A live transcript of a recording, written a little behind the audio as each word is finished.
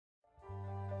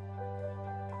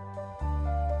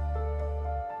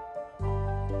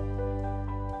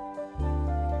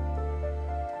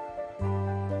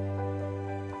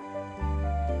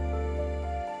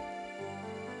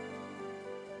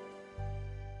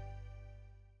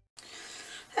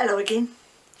Hello again.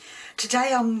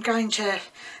 Today I'm going to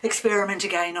experiment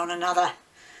again on another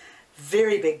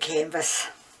very big canvas.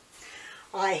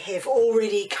 I have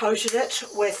already coated it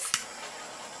with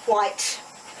white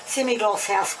semi-gloss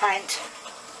house paint,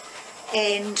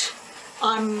 and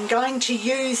I'm going to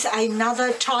use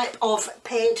another type of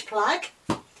pad plug.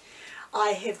 I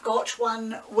have got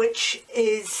one which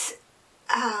is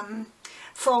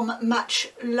from a much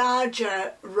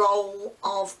larger roll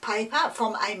of paper,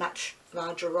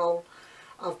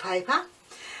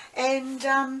 and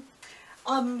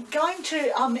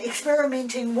I'm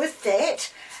experimenting with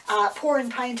that, pouring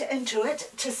paint into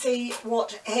it to see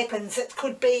what happens. It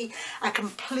could be a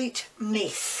complete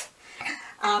mess.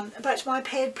 But my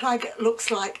pad plug looks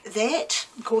like that.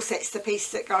 Of course, that's the piece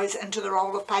that goes into the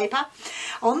roll of paper.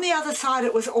 On the other side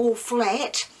it was all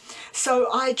flat,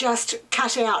 so I just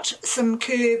cut out some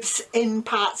curves in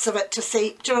parts of it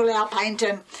to allow paint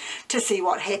in, to see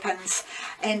what happens.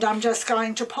 And I'm just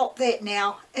going to pop that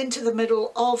now into the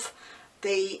middle of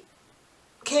the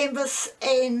canvas,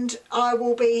 and I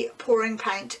will be pouring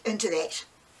paint into that.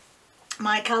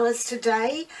 My colours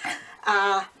today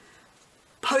are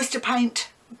poster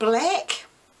paint black,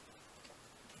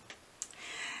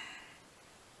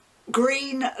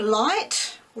 green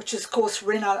light, which is of course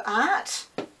Reno Art,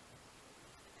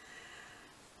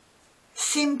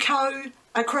 Semco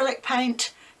acrylic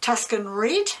paint Tuscan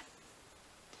red,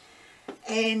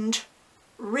 and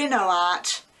Reno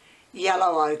Art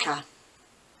yellow ochre.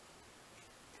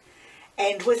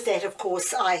 And with that, of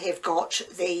course, I have got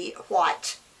the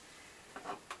white.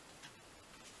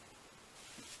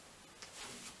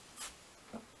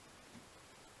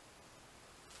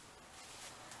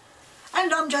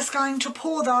 And I'm just going to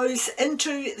pour those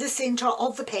into the centre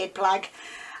of the pad plug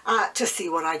to see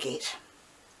what I get.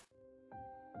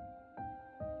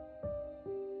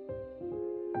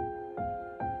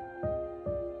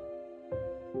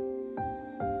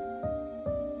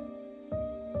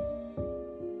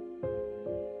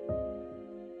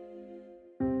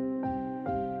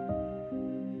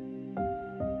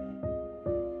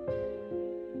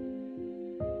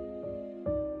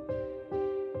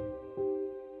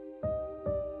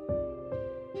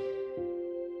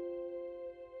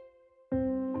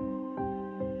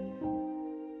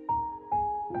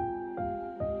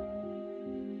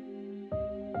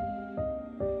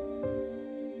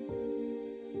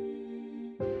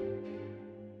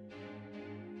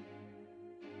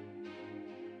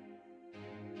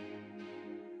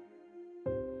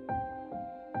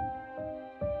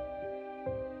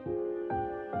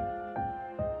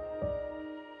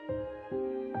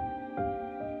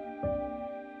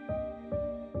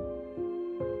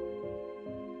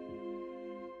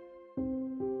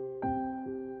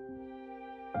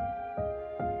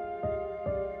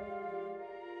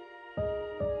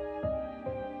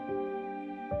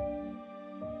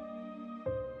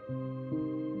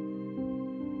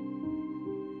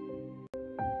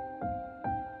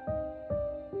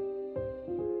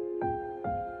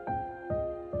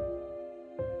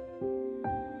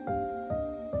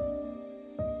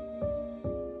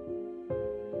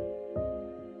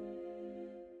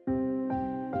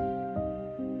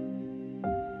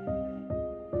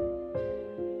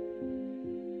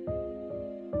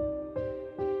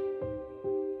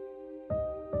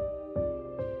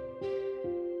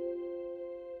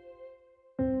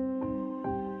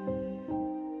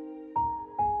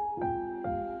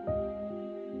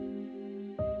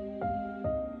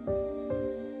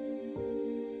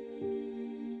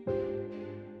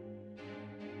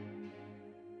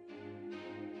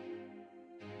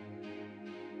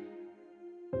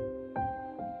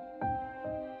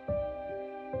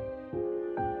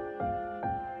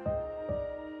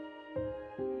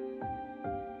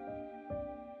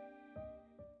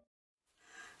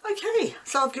 Okay,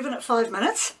 so I've given it 5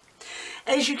 minutes.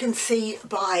 As you can see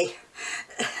by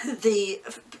the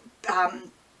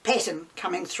pattern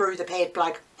coming through the pad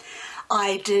plug,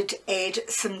 I did add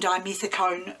some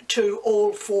dimethicone to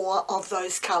all 4 of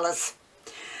those colours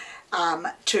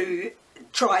to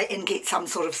try and get some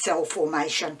sort of cell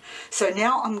formation. So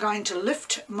now I'm going to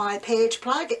lift my pad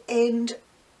plug and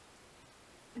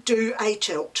do a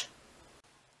tilt.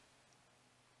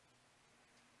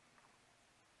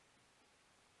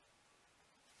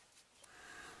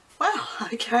 Well,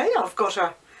 okay, I've got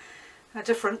a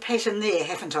different pattern there,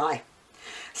 haven't I?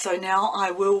 So now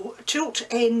I will tilt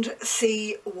and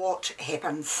see what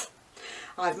happens.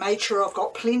 I've made sure I've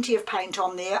got plenty of paint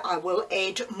on there. I will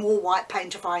add more white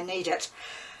paint if I need it.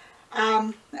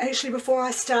 Actually, before I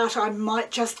start, I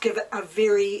might just give it a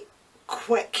very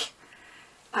quick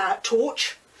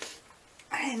torch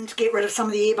and get rid of some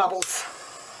of the air bubbles.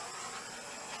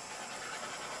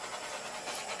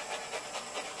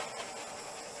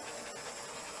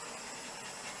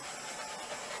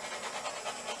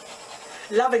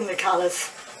 Loving the colours.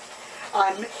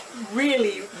 I'm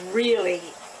really, really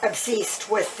obsessed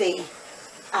with the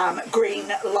green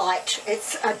light.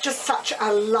 It's just such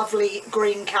a lovely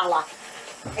green colour,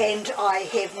 and I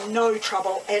have no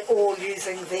trouble at all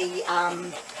using the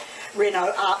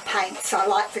Renault Art paints. I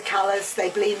like the colours, they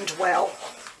blend well.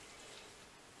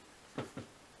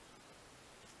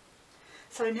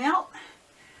 So now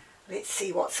let's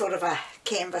see what sort of a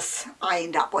canvas I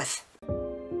end up with.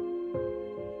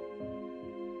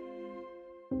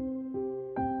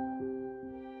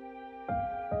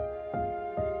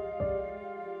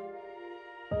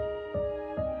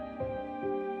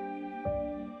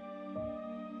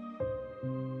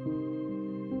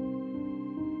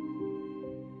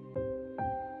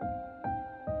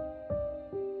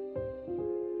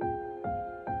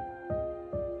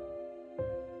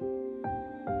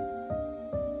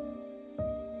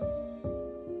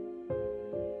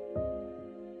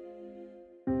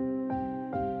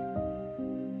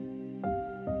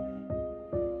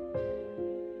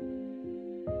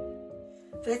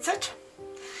 That's it.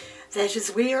 That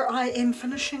is where I am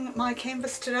finishing my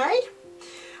canvas today.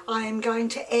 I am going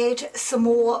to add some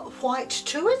more white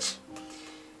to it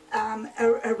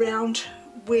around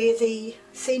where the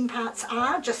seam parts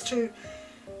are, just to,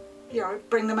 you know,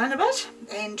 bring them in a bit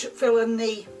and fill in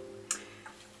the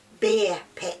bare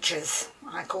patches,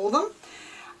 I call them.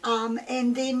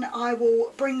 And then I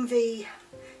will bring the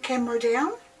camera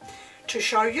down to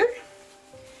show you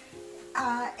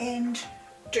and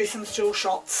do some still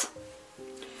shots.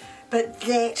 But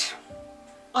that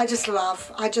I just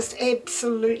love. I just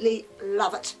absolutely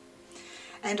love it,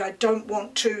 and I don't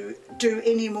want to do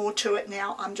any more to it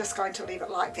now. I'm just going to leave it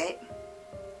like that.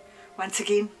 Once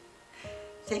again,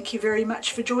 thank you very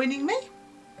much for joining me,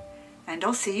 and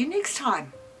I'll see you next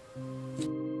time.